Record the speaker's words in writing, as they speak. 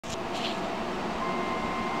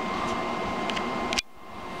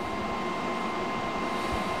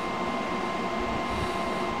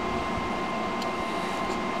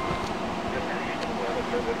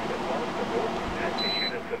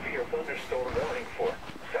warning for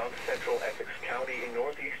south central Essex County in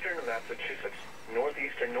northeastern Massachusetts,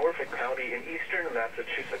 northeastern Norfolk County in eastern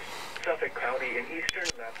Massachusetts, Suffolk County in eastern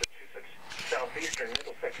Massachusetts, southeastern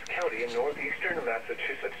Middlesex County in northeastern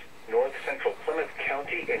Massachusetts, north central Plymouth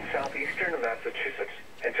County in southeastern Massachusetts,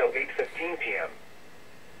 until 8:15 p.m.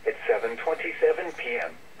 At 7:27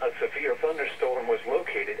 p.m., a severe thunderstorm was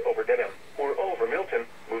located over Dedham, or over Milton,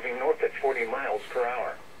 moving north at 40 miles per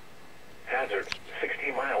hour. Hazard,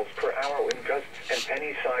 60 miles per hour wind gusts and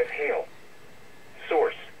penny-size hail.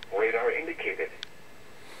 Source, radar indicated.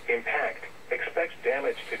 Impact, expect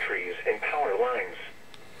damage to trees and power lines.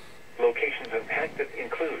 Locations impacted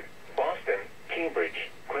include Boston, Cambridge,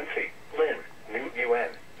 Quincy, Lynn, New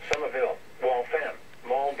UN, Somerville, Waltham,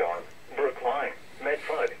 Maldon, Brookline,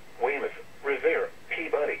 Medford, Weymouth, Revere,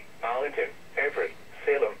 Peabody, Arlington, Everett,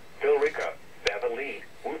 Salem, Billerica, Beverly,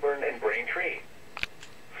 Woburn, and Braintree.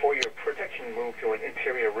 For your protection, move to an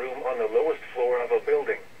interior room on the lowest floor of a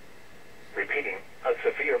building. Repeating, a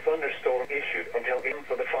severe thunderstorm issued until in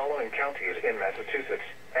for the following counties in Massachusetts,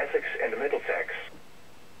 Essex and Middlesex.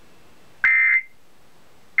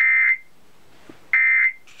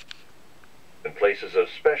 And places of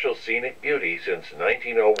special scenic beauty since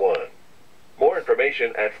 1901. More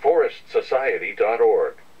information at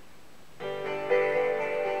forestsociety.org.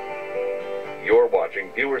 You're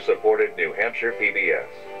watching viewer-supported New Hampshire PBS.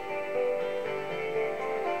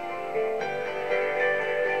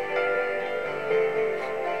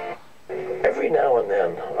 Every now and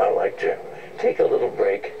then, I like to take a little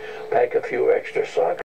break, pack a few extra socks.